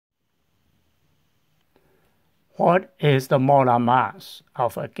what is the molar mass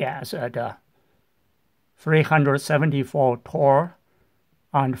of a gas at 374 torr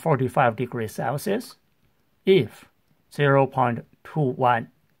and 45 degrees Celsius if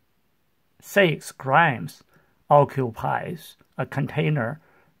 0.216 grams occupies a container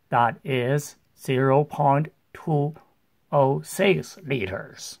that is 0.206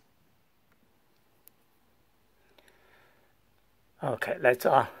 liters. Okay, let's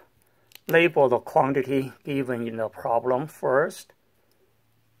label the quantity given in the problem first.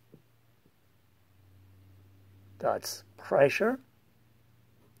 That's pressure,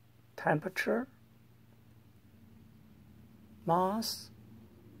 temperature, mass,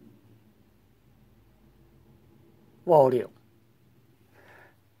 volume.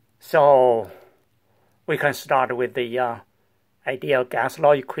 So we can start with the ideal gas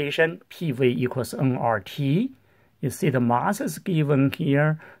law equation, PV equals nRT. You see the mass is given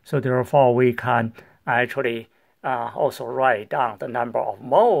here, so therefore we can actually also write down the number of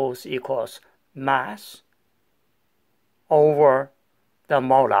moles equals mass over the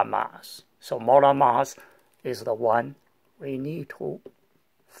molar mass. So molar mass is the one we need to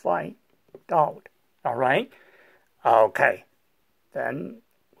find out. All right? Okay. Then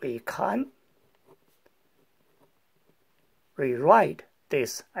we can rewrite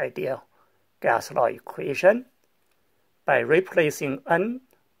this ideal gas law equation by replacing N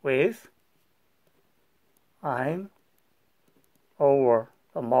with M over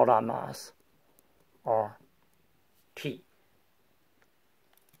the molar mass, or T.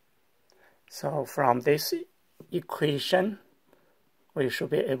 So from this equation, we should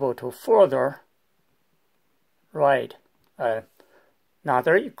be able to further write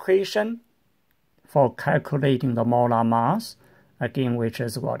another equation for calculating the molar mass, again, which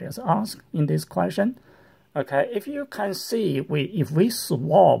is what is asked in this question. Okay, if you can see, if we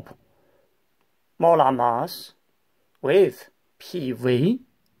swap molar mass with PV,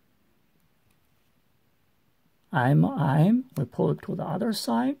 M, we pull it to the other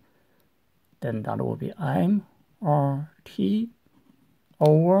side, then that will be mRT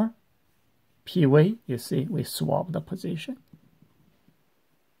over PV. You see, we swap the position.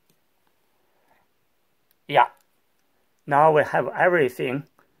 Yeah, now we have everything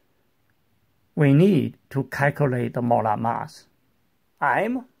we need to calculate the molar mass.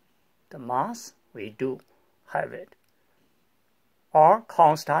 M, the mass, we do have it. R,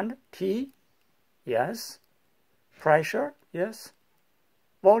 constant. T, yes. Pressure, yes.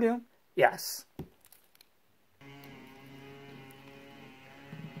 Volume, yes.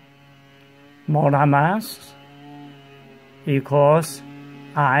 Molar mass equals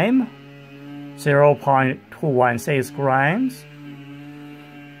M, 0.216 grams,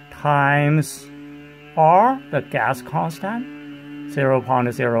 times R, the gas constant,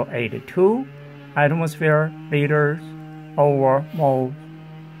 0.082 atmosphere liters over mole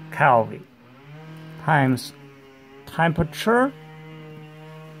Kelvin, times temperature,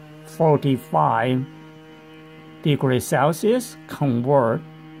 45 degrees Celsius, convert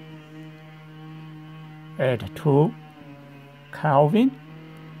it to Kelvin.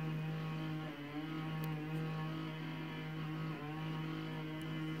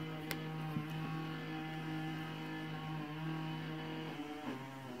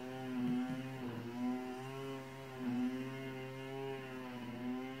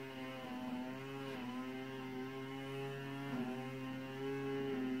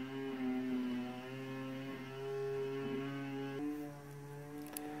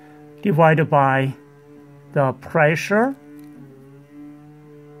 Divided by the pressure,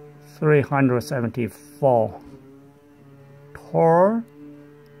 374 torr.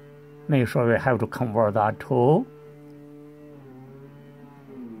 Make sure we have to convert that to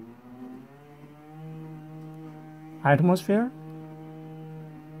atmosphere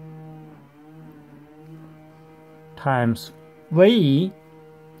times V,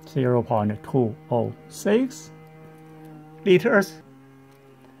 0.206 liters.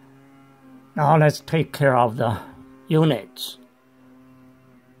 Now let's take care of the units.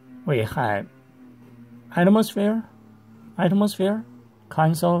 We have atmosphere,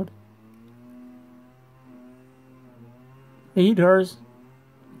 cancelled. Liters,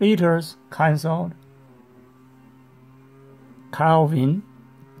 cancelled. Kelvin,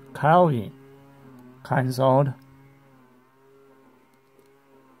 cancelled.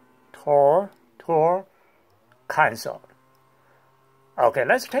 Torr, cancelled. Okay,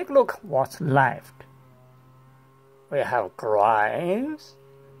 let's take a look what's left. We have grams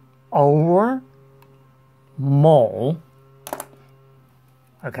over mole.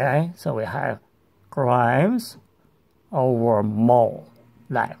 Okay, so we have grams over mole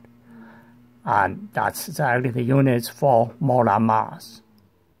left. And that's exactly the units for molar mass.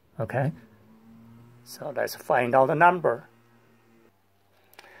 Okay? So let's find out the number.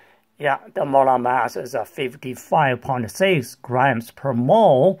 Yeah, the molar mass is 55.6 grams per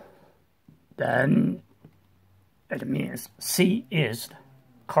mole. Then it means C is the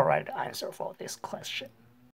correct answer for this question.